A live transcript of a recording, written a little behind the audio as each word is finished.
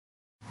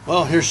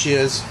Well, here she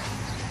is,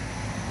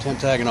 temp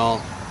tag and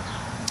all.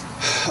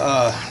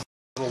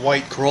 The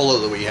white Corolla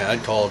that we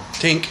had called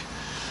Tink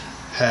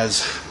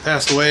has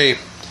passed away.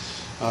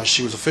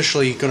 She was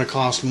officially going to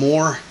cost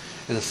more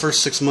in the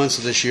first 6 months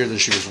of this year than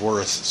she was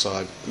worth,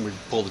 so we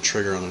pulled the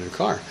trigger on a new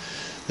car.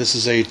 This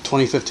is a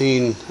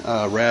 2015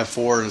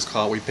 RAV4, and it's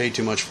called. We paid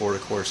too much for it,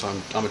 of course.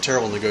 I'm a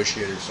terrible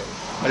negotiator, so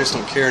I just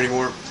don't care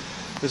anymore.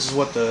 This is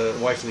what the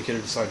wife and the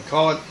kid decided to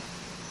call it.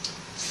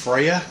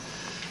 Freya,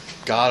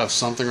 god of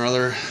something or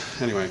other.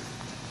 Anyway,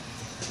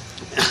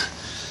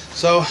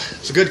 so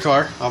it's a good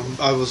car.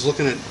 I was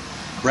looking at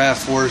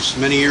RAV4s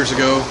many years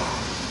ago,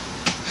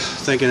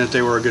 thinking that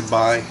they were a good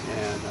buy,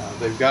 and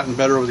they've gotten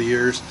better over the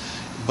years.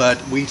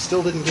 But we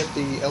still didn't get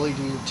the LED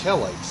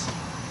taillights.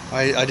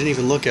 I didn't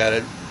even look at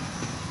it,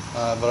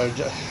 but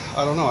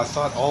I don't know. I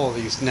thought all of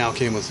these now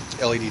came with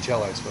LED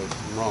taillights, but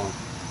I'm wrong.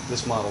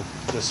 This model,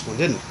 this one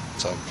didn't.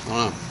 So I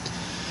don't know.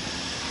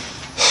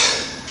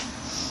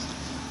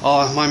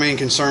 My main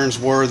concerns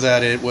were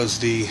that it was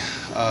the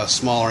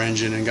smaller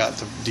engine and got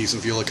the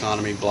decent fuel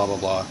economy, blah blah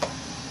blah.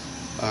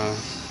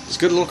 It's a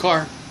good little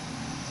car.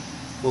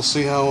 We'll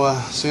see how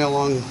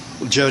long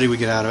longevity we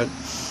get out of it.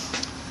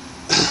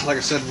 Like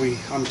I said,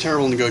 I'm a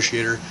terrible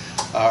negotiator.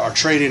 Our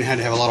trade-in had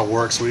to have a lot of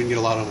work, so we didn't get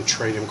a lot on the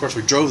trade-in. Of course,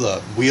 we drove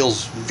the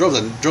wheels, drove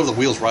the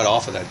wheels right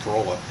off of that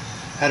Corolla.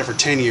 Had it for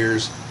 10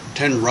 years,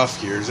 10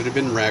 rough years. It had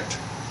been wrecked,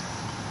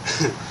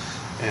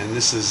 and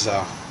this is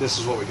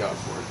what we got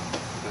for it.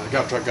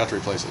 Got to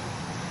replace it.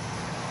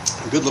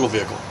 A good little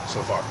vehicle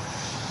so far.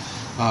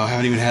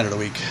 Haven't even had it a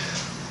week,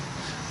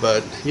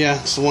 but yeah,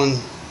 it's the one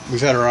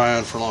we've had our eye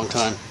on for a long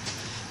time.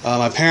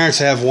 My parents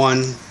have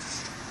one.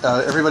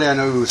 Everybody I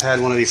know who's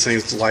had one of these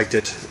things liked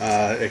it,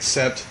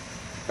 except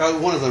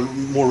one of the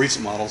more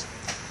recent models.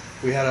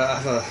 I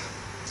have a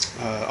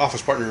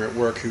office partner at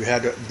work who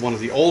had one of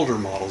the older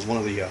models, one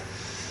of the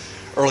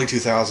early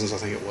 2000s, I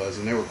think it was,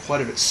 and they were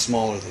quite a bit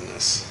smaller than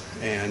this,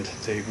 and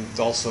they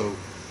also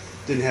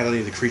didn't have any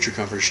of the creature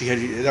comforts.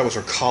 That was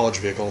her college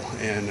vehicle,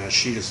 and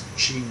she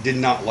did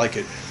not like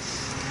it.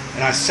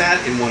 And I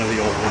sat in one of the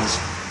old ones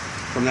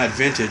from that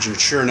vintage, and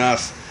sure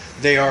enough,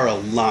 they are a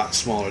lot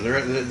smaller.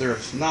 They're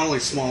not only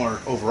smaller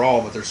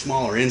overall, but they're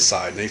smaller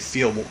inside. They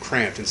feel more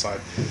cramped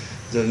inside.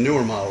 The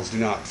newer models do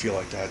not feel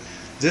like that.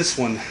 This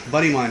one,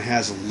 buddy of mine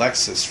has a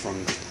Lexus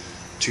from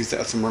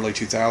early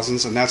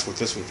 2000s, and that's what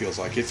this one feels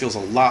like. It feels a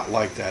lot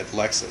like that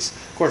Lexus.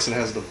 Of course, it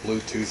has the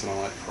Bluetooth and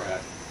all that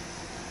crap.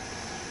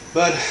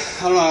 But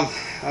I don't know.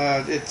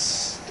 It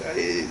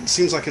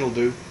seems like it'll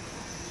do.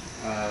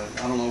 I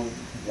don't know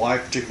why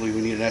particularly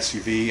we need an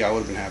SUV. I would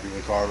have been happy with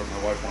a car, but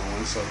my wife wanted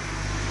one, so.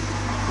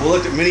 We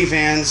looked at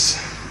minivans,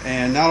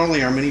 and not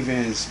only are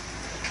minivans,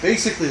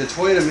 basically the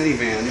Toyota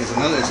minivan is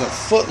a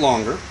foot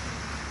longer.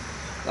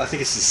 I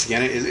think it's the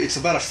Sienna. It's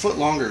about a foot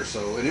longer or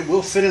so, and it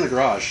will fit in the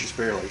garage just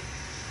barely.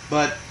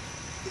 But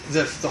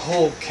the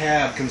whole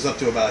cab comes up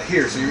to about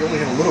here, so you only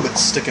have a little bit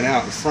sticking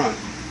out in front.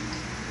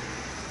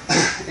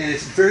 And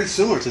it's very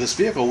similar to this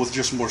vehicle with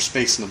just more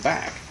space in the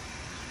back.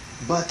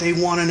 But they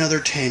want another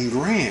 10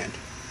 grand.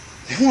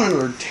 They want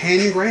another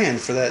 10 grand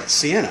for that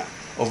Sienna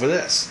over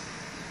this.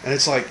 And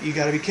it's like, you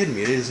got to be kidding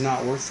me. It is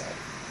not worth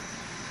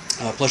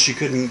that. Plus, you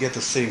couldn't get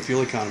the same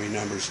fuel economy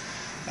numbers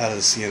out of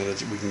the Sienna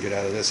that we can get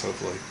out of this,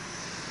 hopefully.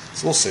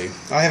 So we'll see.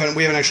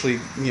 We haven't actually,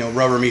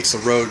 rubber meets the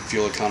road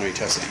fuel economy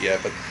tested it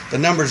yet, but the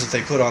numbers that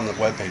they put on the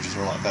web pages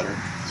are a lot better.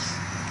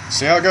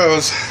 See how it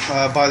goes.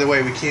 By the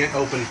way, we can't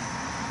open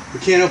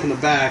the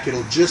back.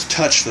 It'll just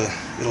touch the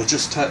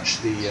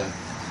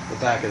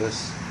back of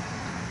this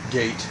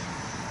gate.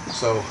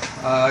 So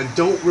I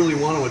don't really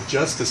want to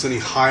adjust this any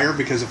higher,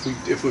 because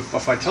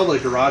if I tell the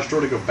garage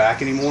door to go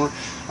back anymore,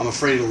 I'm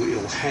afraid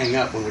it'll hang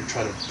up when we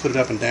try to put it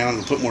up and down.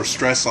 It'll put more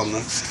stress on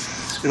these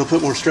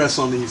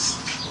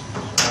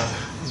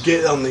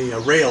on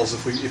the rails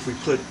if we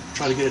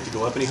try to get it to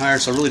go up any higher.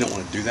 So I really don't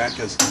want to do that,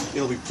 because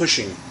it'll be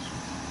pushing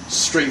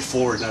straight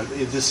forward. Now,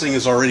 this thing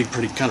is already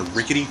pretty kind of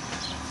rickety,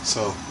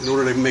 so in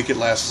order to make it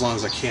last as long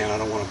as I can, I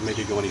don't want to make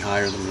it go any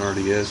higher than it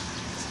already is.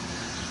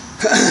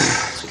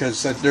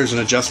 Because there's an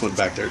adjustment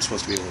back there. It's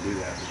supposed to be able to do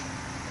that.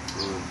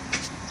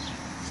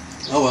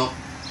 Oh well.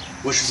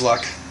 Wish us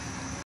luck.